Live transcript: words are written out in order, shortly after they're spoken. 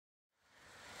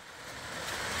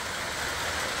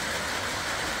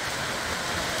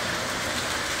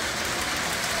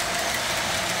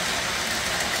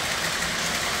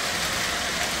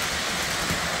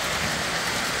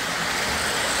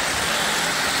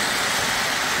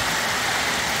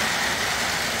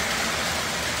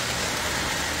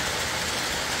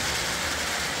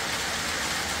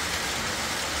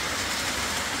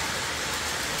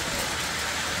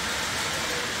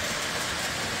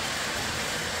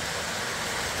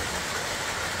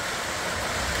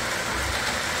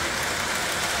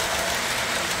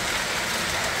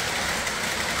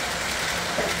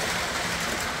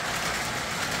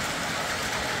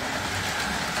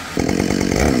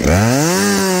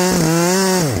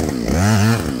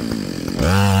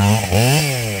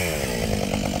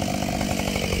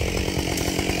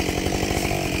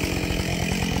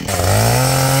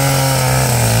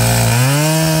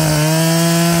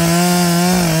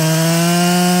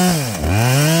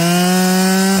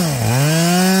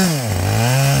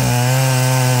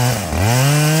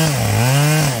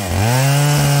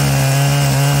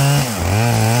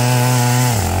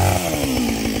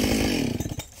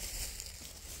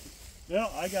Well,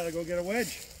 I gotta go get a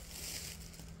wedge.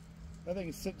 That thing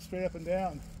is sitting straight up and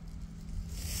down.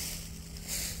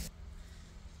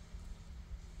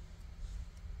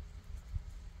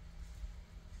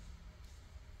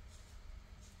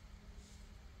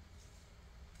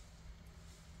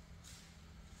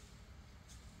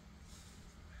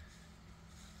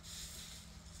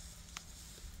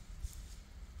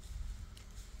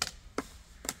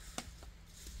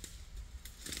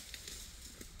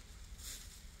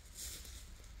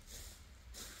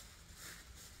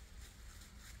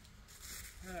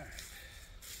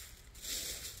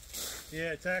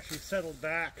 Yeah, it's actually settled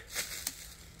back.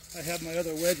 I have my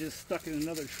other wedges stuck in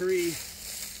another tree,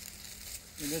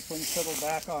 and this one settled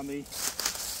back on me.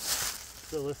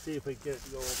 So let's see if we can get it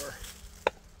to go over.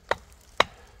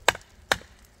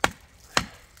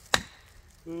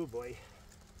 Oh boy.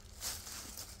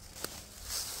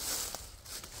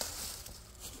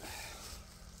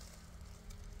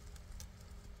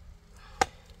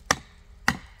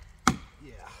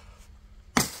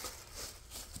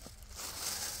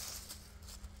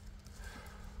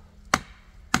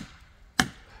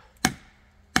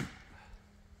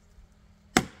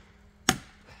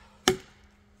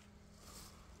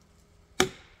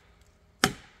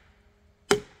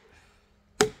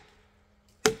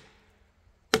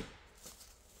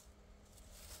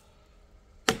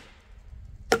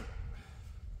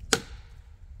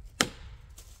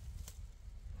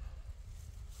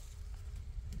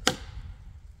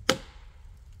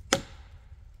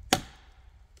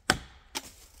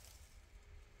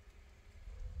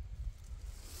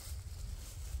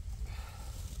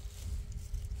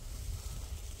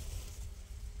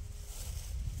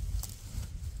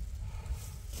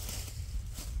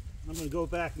 I'm going to go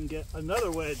back and get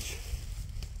another wedge.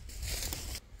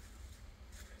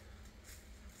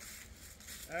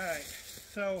 Alright,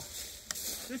 so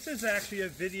this is actually a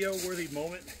video worthy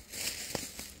moment.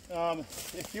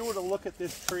 If you were to look at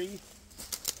this tree,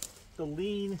 the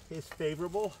lean is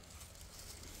favorable.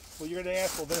 Well, you're going to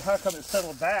ask, well, then how come it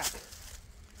settled back?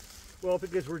 Well,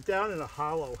 because we're down in a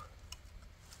hollow.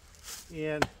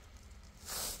 And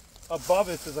above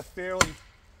us is a fairly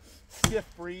stiff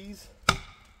breeze.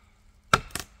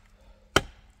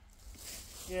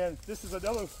 And this is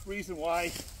another reason why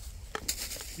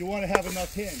you want to have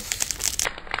enough hinge.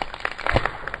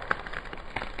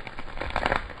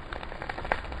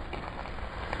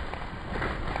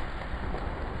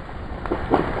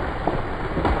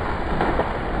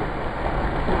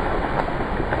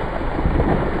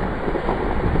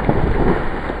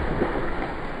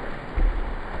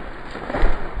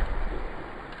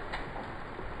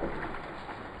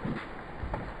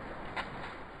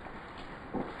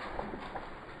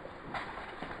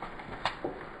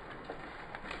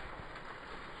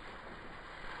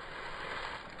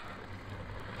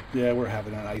 Yeah, we're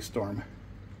having an ice storm.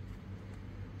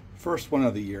 First one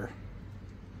of the year.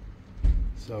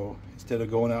 So instead of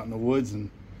going out in the woods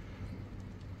and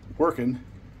working,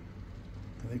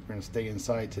 I think we're going to stay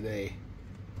inside today.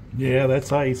 Yeah,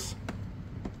 that's ice.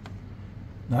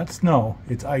 Not snow,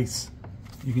 it's ice.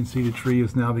 You can see the tree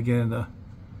is now beginning to,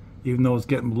 even though it's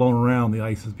getting blown around, the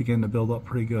ice is beginning to build up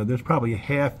pretty good. There's probably a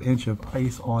 ½ inch of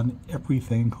ice on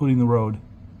everything, including the road.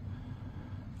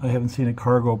 I haven't seen a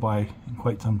car go by in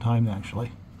quite some time,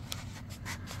 actually.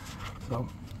 So,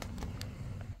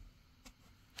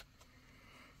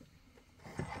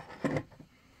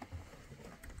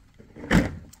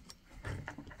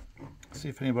 see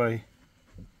if anybody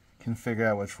can figure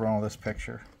out what's wrong with this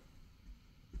picture.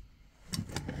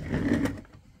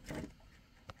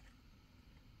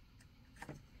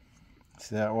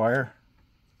 See that wire?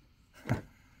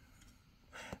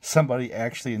 Somebody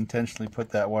actually intentionally put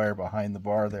that wire behind the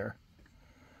bar there.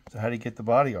 So how do you get the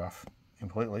body off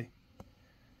completely?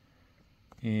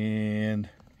 And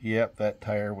yep, that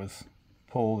tire was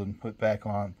pulled and put back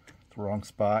on the wrong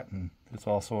spot, and there's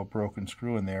also a broken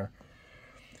screw in there.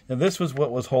 And this was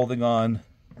what was holding on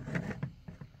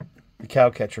the cow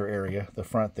catcher area, the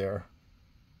front there.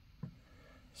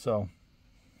 So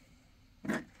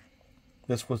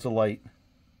this was the light.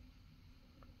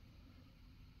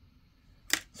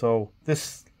 So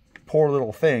this poor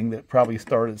little thing that probably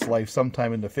started its life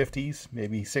sometime in the 50s,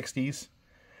 maybe 60s,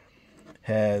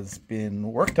 has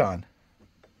been worked on.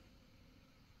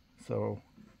 So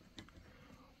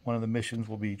one of the missions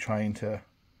will be trying to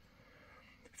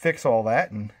fix all that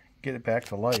and get it back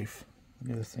to life.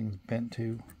 Look at this thing's bent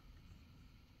too.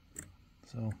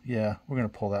 So yeah, we're going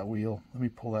to pull that wheel. Let me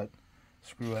pull that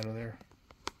screw out of there.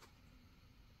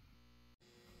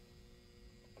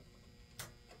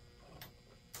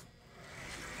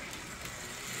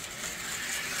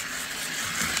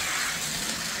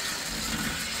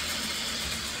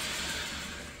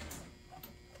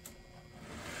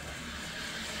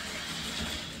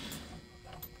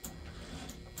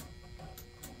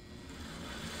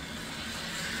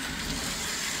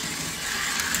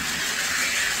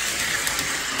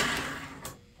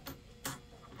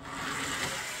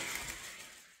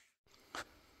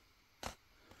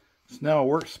 now a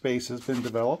workspace has been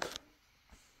developed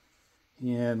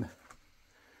and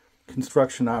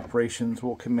construction operations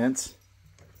will commence.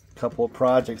 A couple of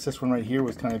projects. This one right here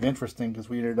was kind of interesting because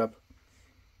we ended up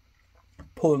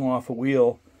pulling off a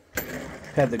wheel.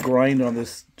 Had the grind on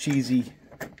this cheesy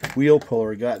wheel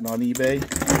puller gotten on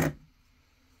eBay.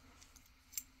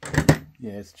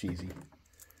 Yeah, it's cheesy.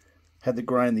 Had to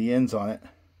grind the ends on it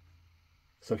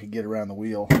so I could get around the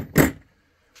wheel.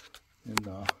 And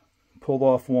pulled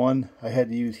off one. I had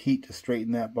to use heat to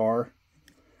straighten that bar.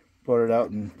 Brought it out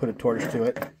and put a torch to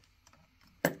it.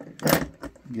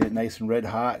 Get it nice and red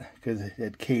hot because it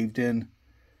had caved in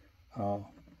on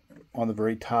the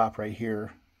very top right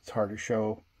here. It's hard to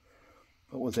show,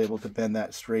 but was able to bend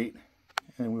that straight,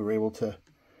 and we were able to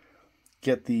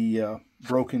get the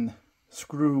broken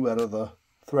screw out of the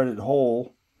threaded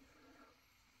hole.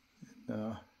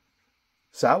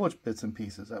 Salvage bits and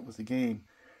pieces. That was the game.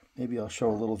 Maybe I'll show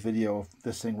a little video of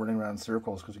this thing running around in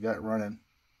circles because we got it running.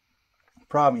 The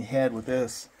problem he had with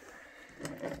this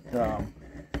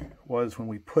was when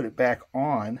we put it back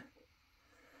on,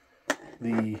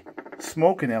 the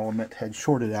smoking element had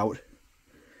shorted out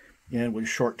and was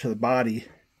short to the body,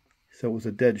 so it was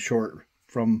a dead short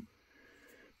from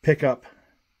pickup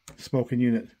smoking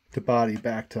unit to body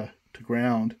back to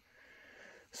ground.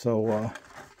 So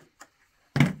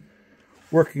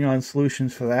working on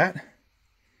solutions for that.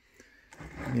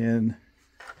 And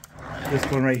this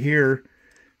one right here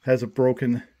has a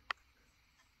broken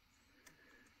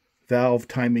valve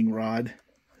timing rod,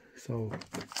 so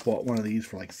bought one of these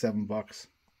for like $7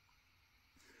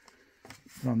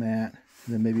 on that,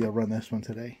 and then maybe I'll run this one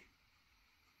today.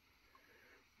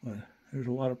 But there's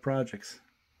a lot of projects.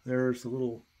 There's the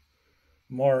little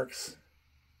marks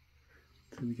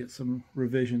to get some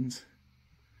revisions.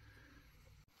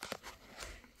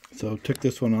 So took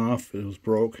this one off. It was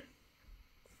broke.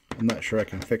 I'm not sure I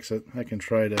can fix it. I can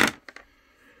try to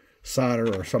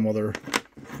solder or some other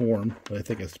form, but I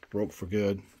think it's broke for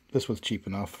good. This was cheap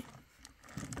enough.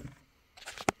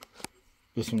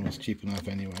 This one was cheap enough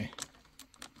anyway.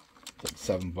 It's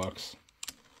like $7.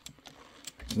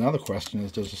 So now the question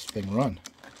is, does this thing run?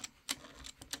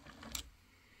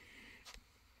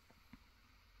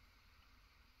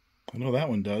 I know that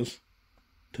one does,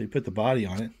 until you put the body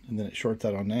on it, and then it shorts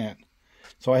out on that.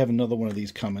 So I have another one of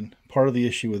these coming. Part of the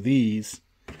issue with these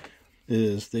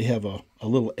is they have a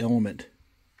little element.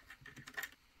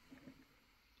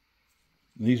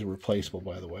 These are replaceable,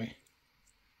 by the way.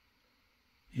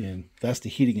 And that's the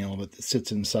heating element that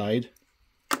sits inside.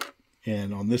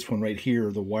 And on this one right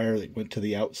here, the wire that went to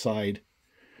the outside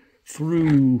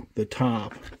through the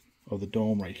top of the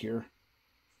dome right here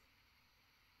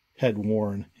had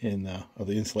worn, and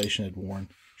the insulation had worn,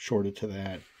 shorted to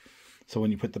that. So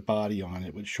when you put the body on,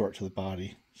 it would short to the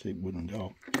body, so it wouldn't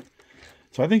go.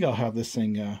 So I think I'll have this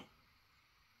thing,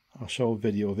 I'll show a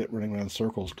video of it running around in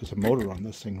circles, because the motor on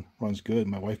this thing runs good.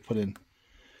 My wife put in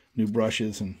new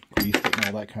brushes and greased it and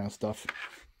all that kind of stuff.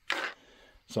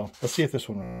 So let's see if this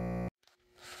one runs.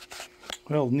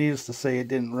 Well, needless to say, it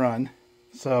didn't run.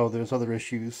 So there's other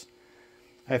issues.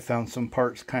 I found some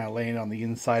parts kind of laying on the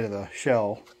inside of the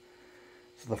shell.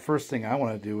 So the first thing I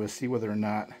want to do is see whether or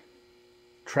not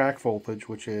track voltage,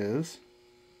 which is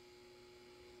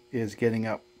getting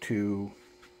up to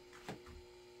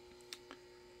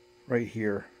right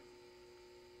here.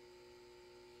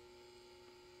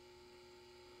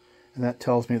 And that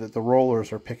tells me that the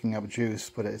rollers are picking up juice,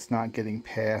 but it's not getting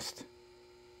past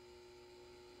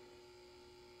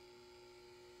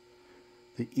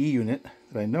the E unit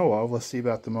that I know of. Let's see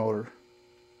about the motor.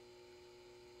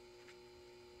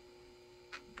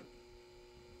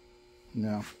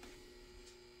 No.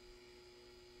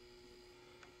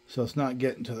 So it's not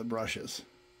getting to the brushes.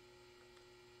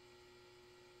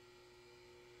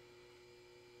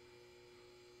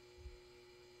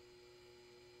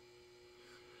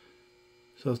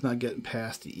 So it's not getting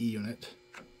past the E unit.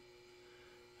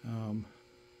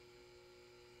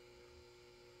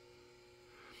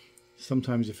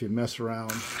 Sometimes if you mess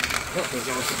around, oh, there it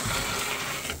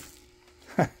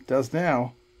goes. It does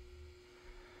now.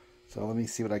 So let me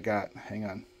see what I got. Hang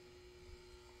on.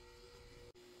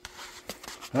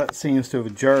 That seems to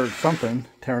have jarred something,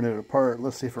 tearing it apart.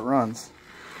 Let's see if it runs.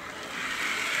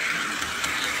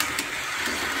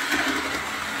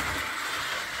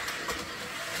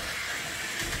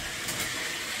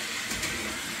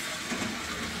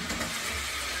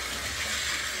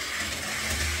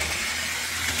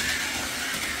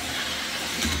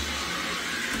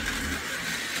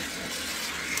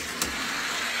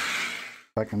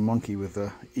 I can monkey with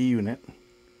the E unit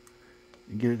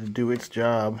and get it to do its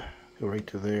job. Go right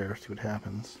to there, see what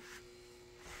happens.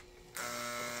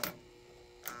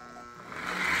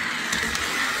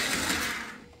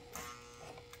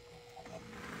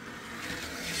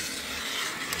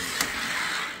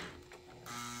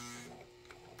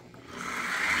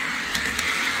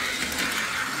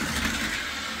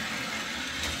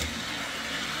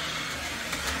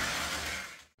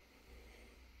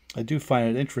 I do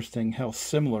find it interesting how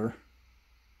similar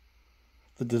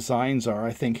the designs are.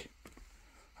 I think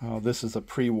this is a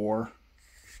pre-war,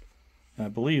 and I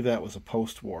believe that was a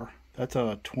post-war. That's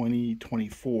a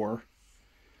 2024,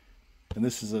 and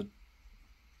this is a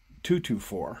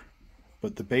 224.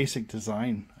 But the basic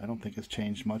design, I don't think has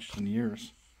changed much in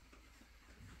years.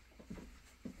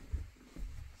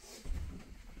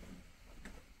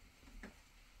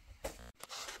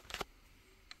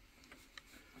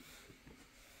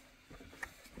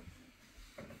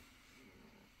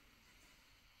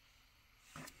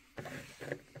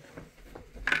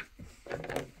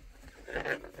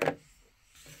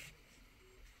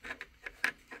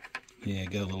 Yeah,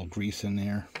 got a little grease in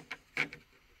there.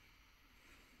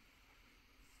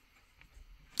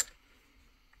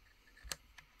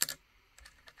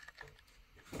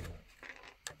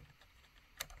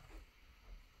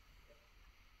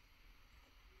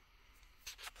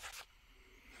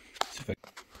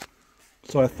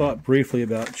 So I thought briefly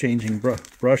about changing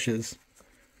brushes,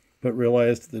 but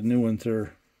realized the new ones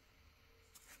are,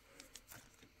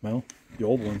 well, the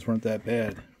old ones weren't that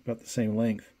bad, about the same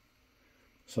length.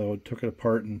 So I took it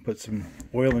apart and put some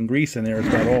oil and grease in there, it's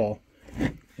about all.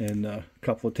 And a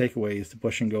couple of takeaways. The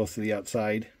bushing goes to the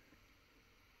outside,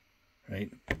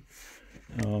 right?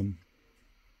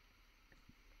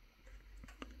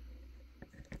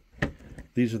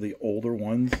 These are the older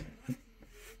ones.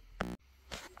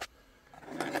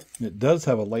 It does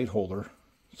have a light holder,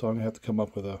 so I'm going to have to come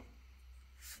up with a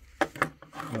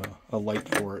light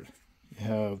for it. You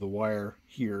have the wire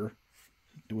here.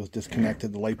 It was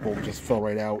disconnected. The light bulb just fell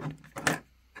right out.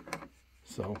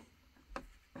 So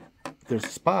there's a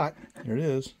spot. There it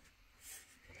is.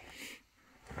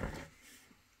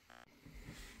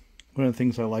 One of the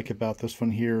things I like about this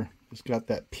one here, it's got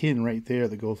that pin right there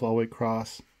that goes all the way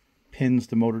across, pins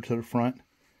the motor to the front.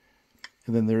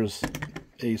 And then there's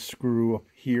a screw up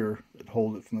here that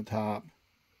holds it from the top.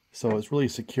 So it's really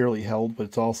securely held, but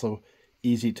it's also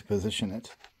easy to position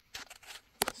it.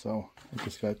 So I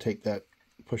just got to take that,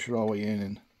 push it all the way in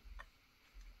and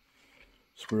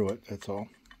screw it, that's all.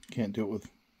 Can't do it with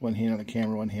one hand on the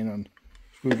camera, one hand on the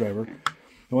screwdriver.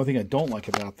 The one thing I don't like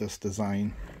about this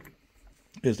design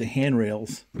is the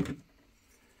handrails.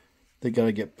 They got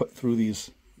to get put through these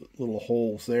little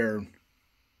holes there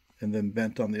and then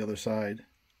bent on the other side.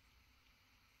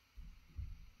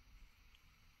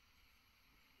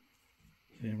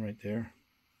 See them right there.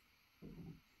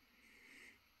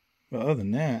 But other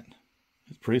than that,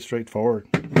 it's pretty straightforward.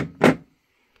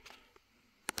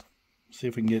 See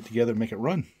if we can get it together and make it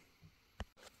run.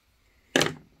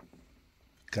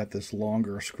 Got this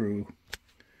longer screw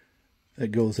that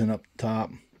goes in up top.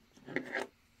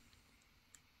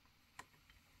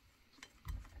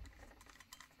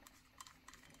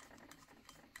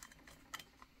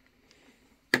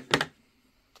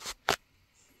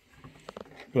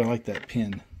 But I like that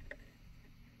pin.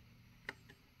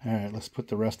 Alright, let's put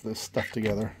the rest of this stuff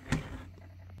together.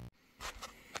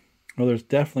 Well, there's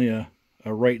definitely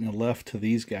a right and a left to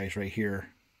these guys right here.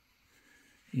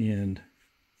 And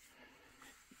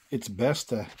it's best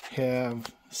to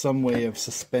have some way of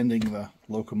suspending the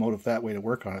locomotive that way to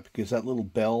work on it, because that little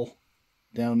bell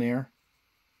down there,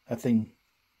 that thing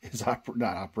is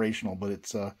not operational, but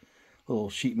it's a little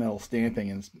sheet metal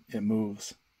stamping and it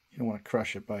moves. You don't want to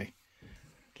crush it by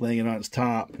laying it on its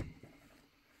top.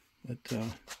 But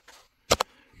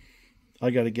I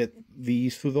got to get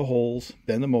these through the holes,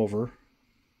 bend them over.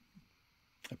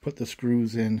 I put the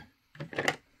screws in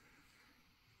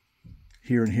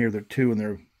here and here. They're two, and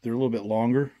they're a little bit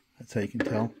longer. That's how you can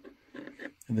tell.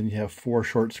 And then you have 4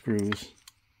 short screws.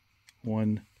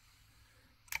 1,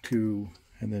 2,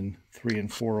 and then 3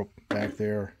 and 4 back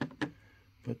there.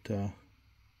 But I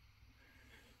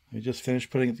just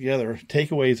finished putting it together.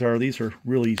 Takeaways are, these are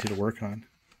really easy to work on.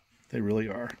 They really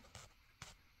are.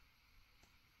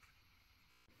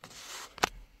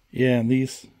 Yeah, and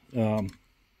these, the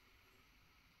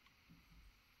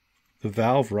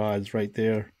valve rods right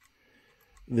there,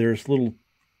 there's little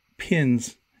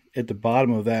pins at the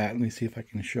bottom of that. Let me see if I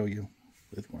can show you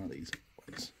with one of these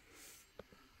ones.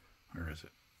 Where is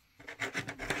it?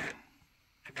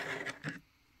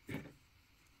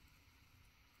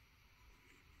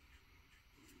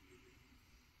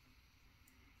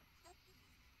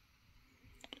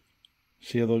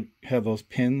 See how they have those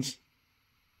pins?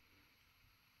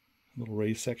 Little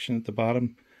raised section at the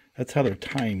bottom. That's how they're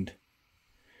timed.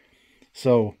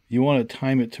 So you want to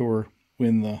time it to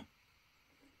when the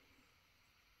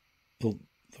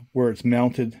where it's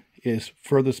mounted is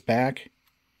furthest back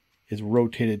is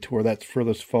rotated to where that's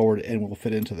furthest forward and will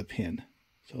fit into the pin.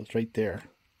 So it's right there,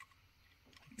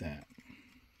 like that.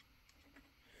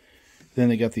 Then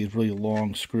they got these really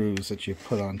long screws that you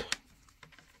put on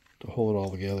to hold it all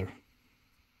together.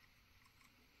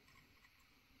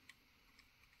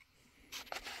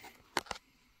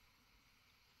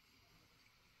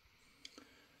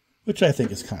 Which I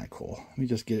think is kind of cool. Let me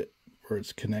just get it where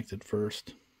it's connected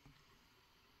first.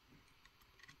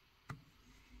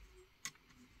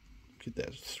 Get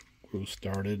that screw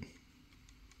started.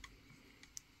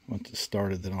 Once it's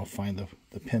started, then I'll find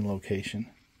the pin location.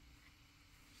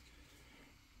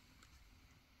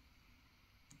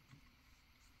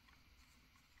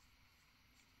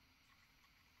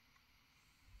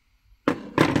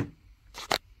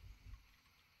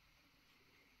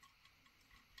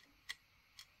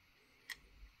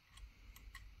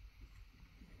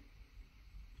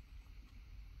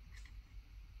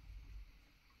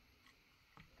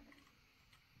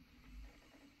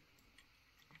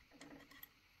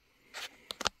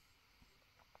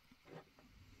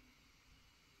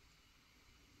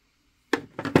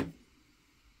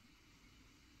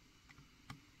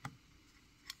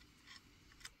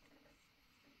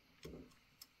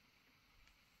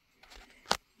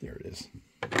 There it is.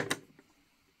 It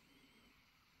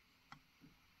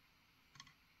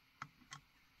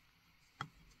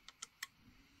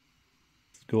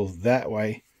goes that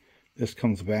way. This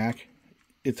comes back.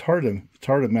 It's hard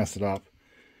to mess it up.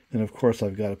 And of course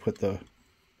I've got to put the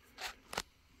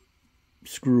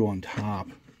screw on top.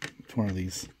 It's one of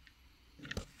these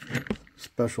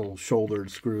special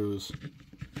shouldered screws.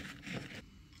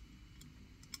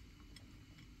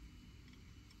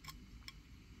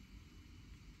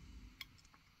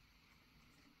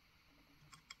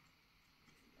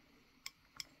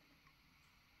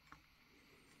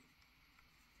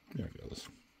 There it goes.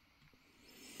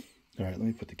 All right, let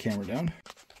me put the camera down.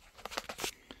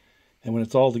 And when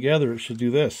it's all together, it should do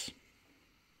this.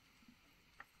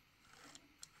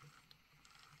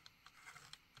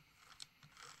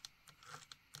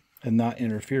 And not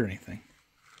interfere anything.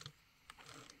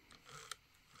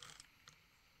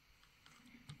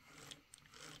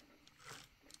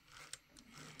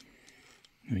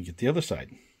 Let me get the other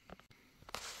side.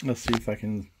 Let's see if I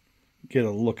can get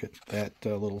a look at that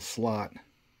little slot.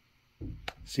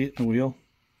 See it in the wheel?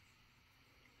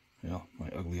 Yeah, my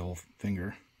ugly old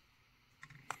finger.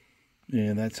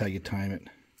 And that's how you time it.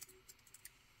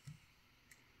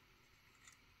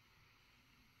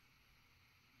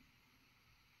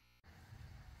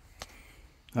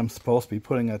 I'm supposed to be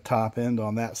putting a top end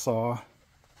on that saw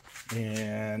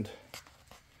and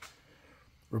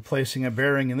replacing a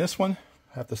bearing in this one.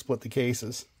 I have to split the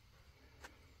cases.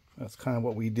 That's kind of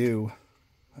what we do.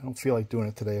 I don't feel like doing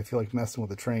it today. I feel like messing with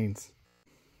the trains.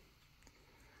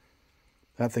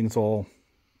 That thing's all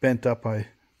bent up. I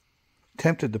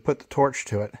attempted to put the torch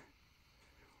to it.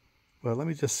 But let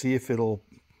me just see if it'll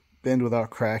bend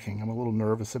without cracking. I'm a little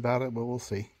nervous about it, but we'll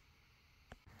see.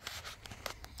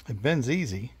 It bends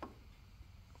easy.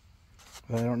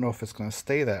 But I don't know if it's going to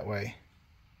stay that way.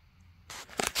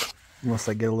 Unless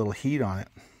I get a little heat on it.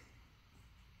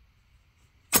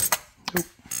 Oop.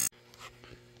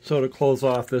 So to close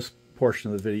off this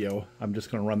portion of the video, I'm just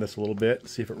going to run this a little bit,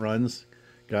 see if it runs.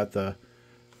 Got the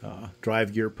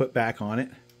drive gear put back on it.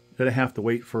 Gonna have to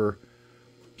wait for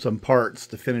some parts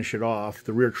to finish it off.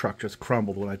 The rear truck just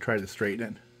crumbled when I tried to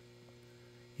straighten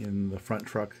it. In the front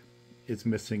truck, it's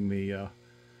missing the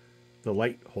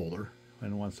light holder.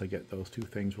 And once I get those two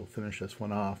things, we'll finish this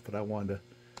one off. But I wanted to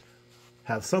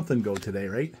have something go today,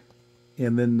 right?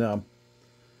 And then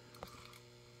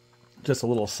just a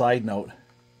little side note.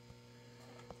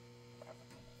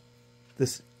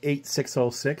 This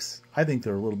 8606, I think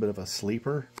they're a little bit of a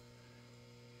sleeper.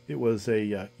 It was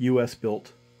a U.S.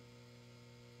 built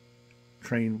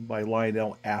train by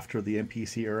Lionel after the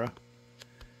MPC era.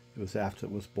 It was after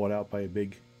it was bought out by a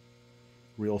big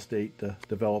real estate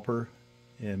developer,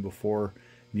 and before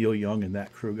Neil Young and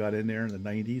that crew got in there in the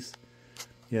 90s.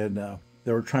 And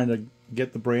they were trying to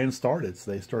get the brand started,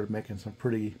 so they started making some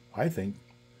pretty, I think,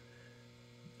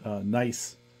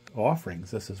 nice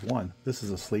offerings. This is one. This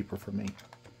is a sleeper for me.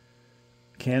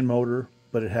 Can motor,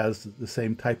 but it has the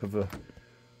same type of a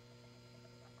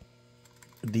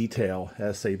detail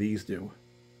as, say, these do.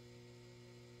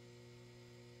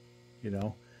 You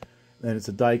know? And it's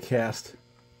a die-cast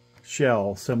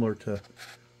shell similar to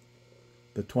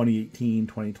the 2018,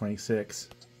 2026,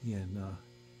 and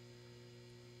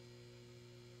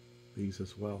these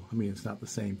as well. I mean, it's not the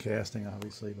same casting,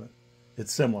 obviously, but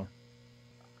it's similar.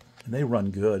 And they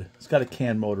run good. It's got a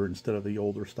can motor instead of the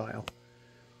older style.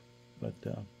 But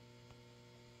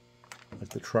like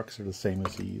the trucks are the same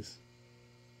as these.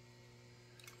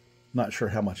 Not sure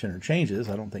how much interchanges.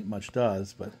 I don't think much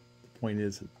does, but the point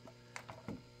is,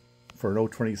 for an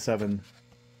 027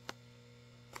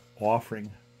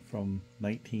 offering from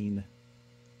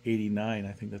 1989,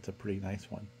 I think that's a pretty nice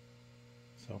one.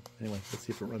 So anyway, let's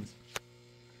see if it runs.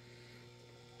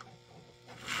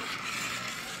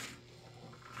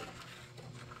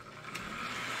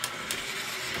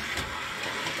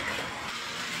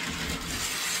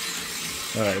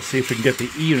 All right, let's see if we can get the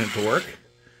E unit to work.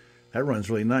 That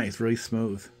runs really nice, really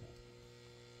smooth.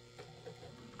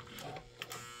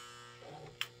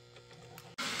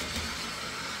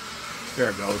 There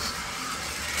it goes.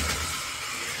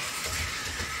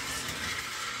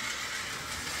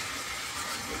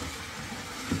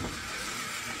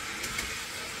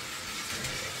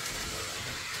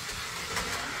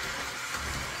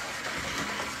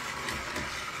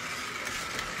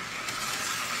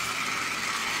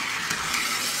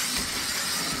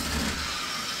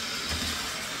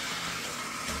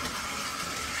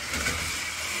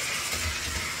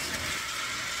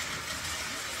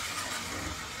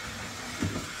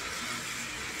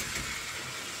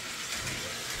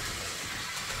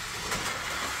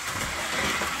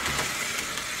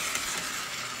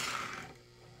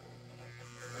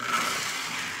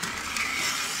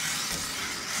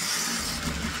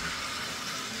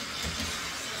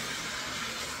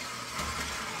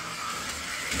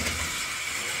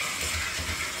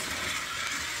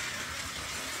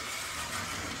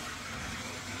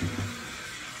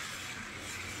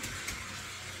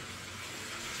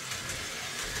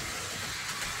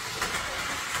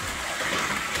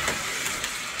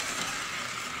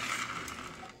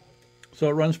 So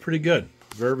it runs pretty good.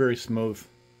 Very, very smooth.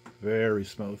 Very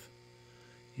smooth.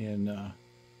 And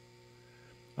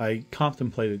I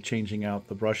contemplated changing out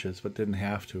the brushes, but didn't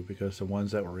have to because the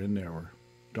ones that were in there were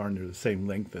darn near the same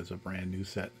length as a brand new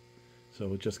set.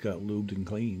 So it just got lubed and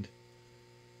cleaned.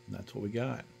 And that's what we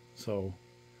got. So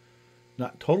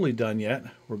not totally done yet.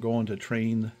 We're going to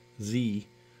Train Z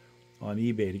on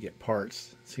eBay to get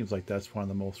parts. It seems like that's one of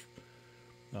the most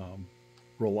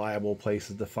reliable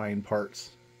places to find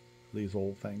parts. These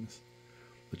old things.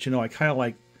 But you know, I kind of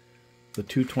like the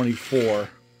 224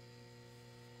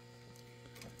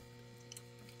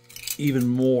 even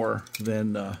more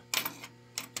than the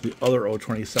other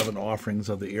 027 offerings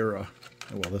of the era.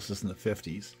 Well, this is in the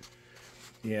 50s.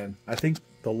 And I think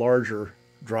the larger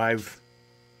drive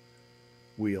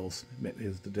wheels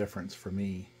is the difference for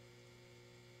me.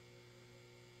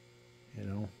 You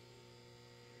know?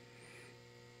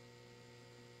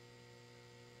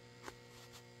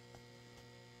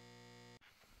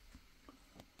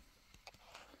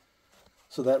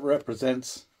 So that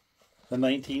represents the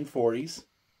 1940s,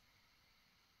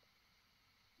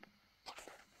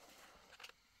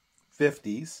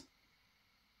 50s,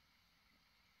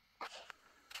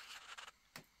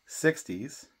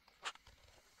 60s,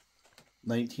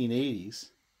 1980s.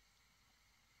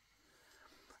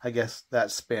 I guess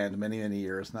that spanned many, many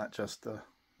years, not just the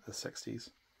 60s.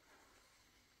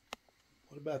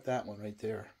 What about that one right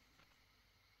there?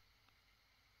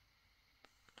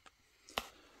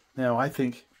 Now, I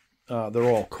think they're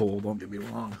all cool, don't get me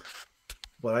wrong.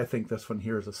 But I think this one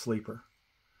here is a sleeper.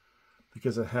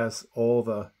 Because it has all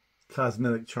the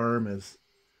cosmetic charm as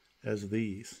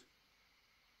these.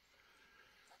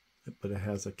 But it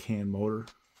has a CAN motor.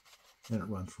 And it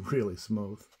runs really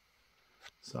smooth.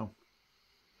 So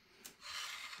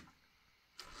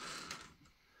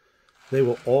they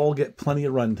will all get plenty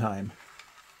of runtime.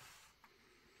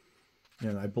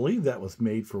 And I believe that was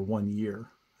made for 1 year.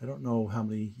 I don't know how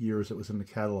many years it was in the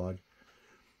catalog.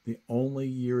 The only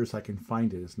years I can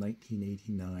find it is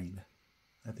 1989.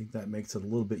 I think that makes it a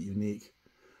little bit unique.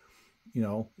 You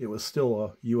know, it was still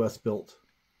a US built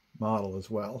model as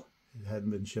well. It hadn't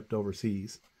been shipped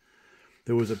overseas.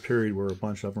 There was a period where a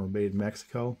bunch of them were made in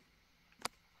Mexico.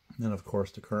 And then, of course,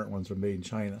 the current ones are made in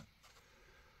China.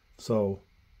 So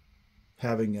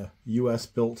having a US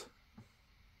built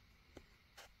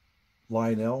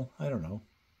Lionel, I don't know.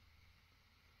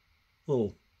 A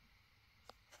little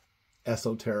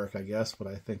esoteric, I guess, but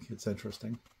I think it's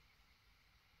interesting.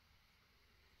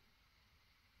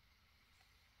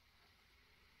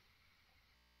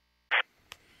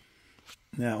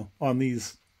 Now, on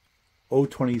these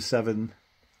 027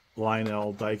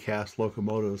 Lionel die-cast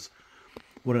locomotives,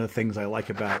 one of the things I like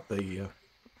about the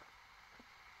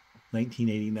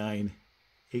 1989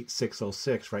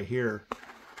 8606 right here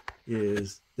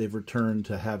is they've returned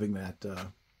to having that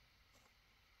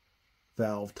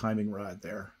valve timing rod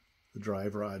there, the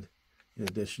drive rod, in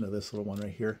addition to this little one right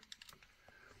here.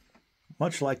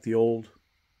 Much like the old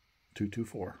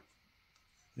 224.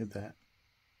 Look at that.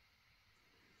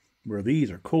 Where these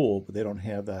are cool, but they don't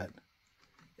have that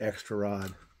extra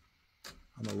rod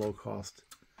on the low cost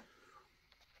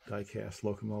die-cast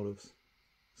locomotives.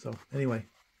 So anyway.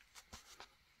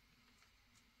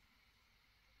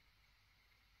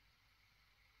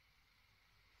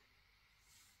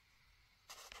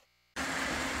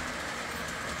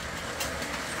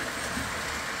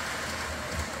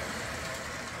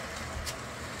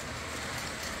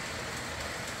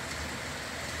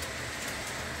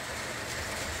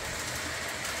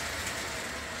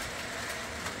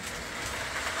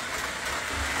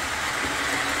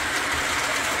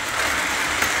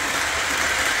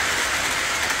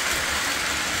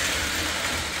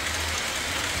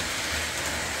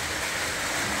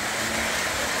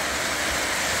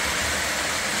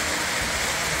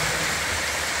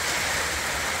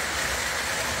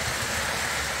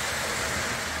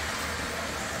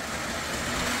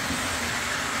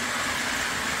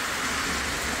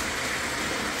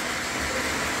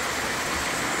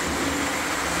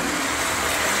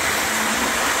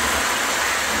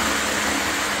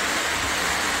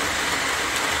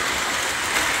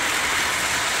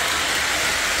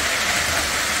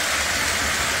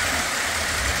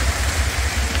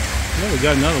 Well, we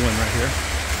got another one right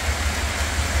here.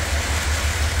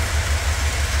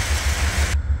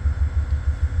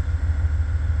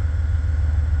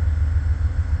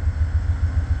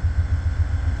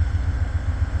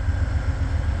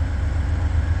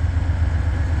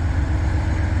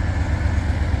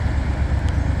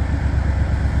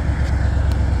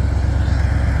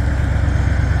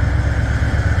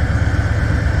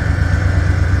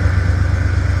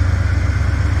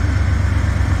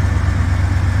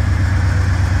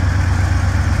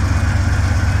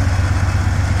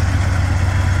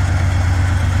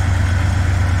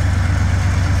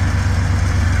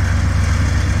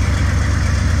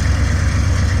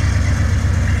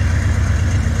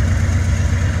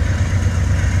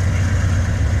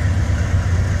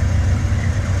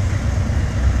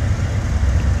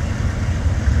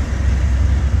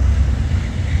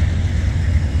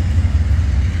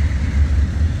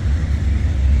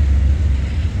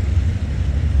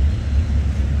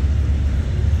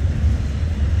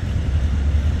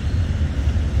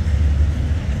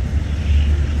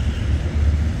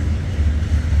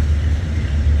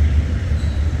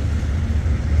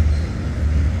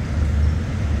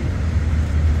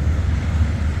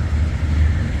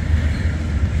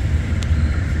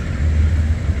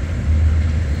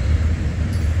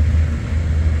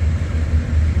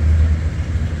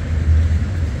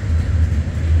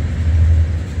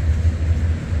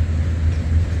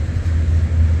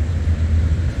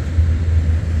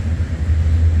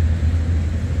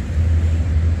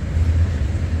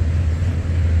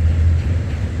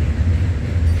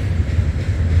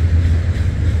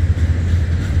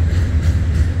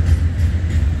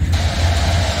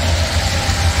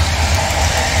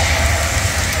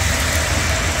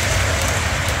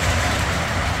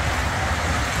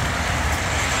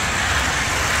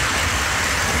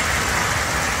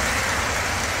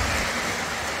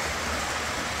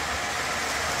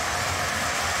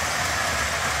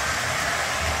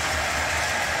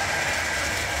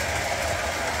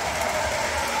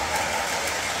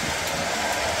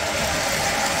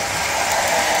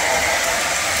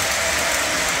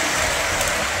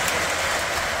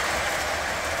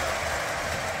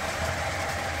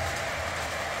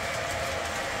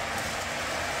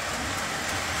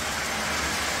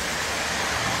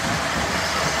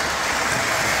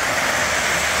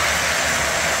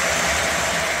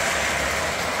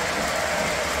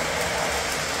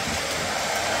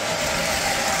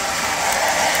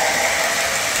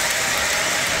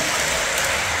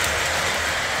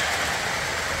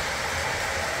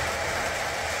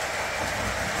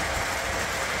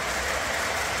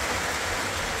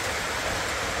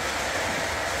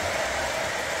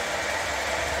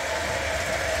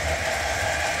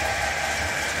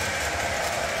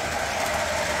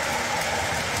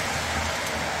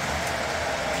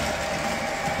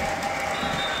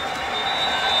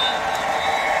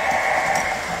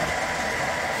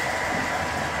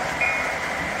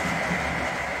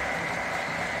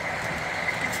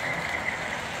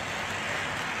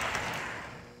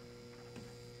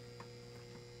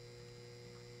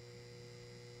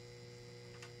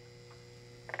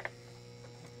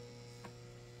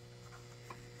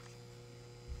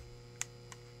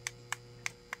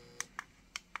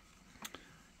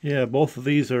 Yeah, both of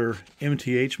these are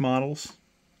MTH models,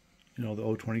 you know, the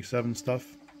 027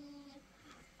 stuff.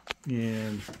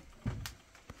 And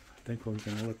I think we're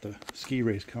going to let the ski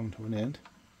race come to an end.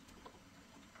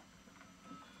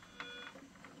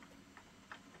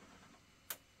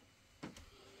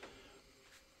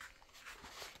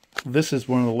 This is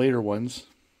one of the later ones.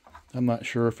 I'm not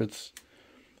sure if it's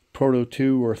Proto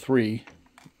 2 or 3,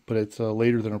 but it's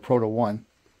later than a Proto 1.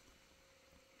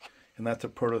 And that's a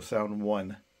Proto Sound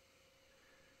 1.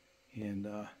 And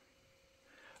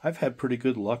I've had pretty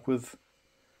good luck with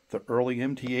the early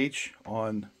MTH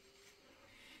on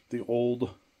the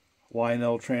old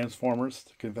Lionel transformers,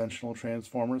 the conventional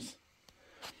transformers.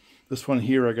 This one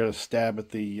here, I got to stab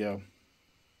at the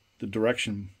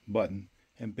direction button,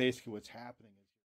 and basically what's happening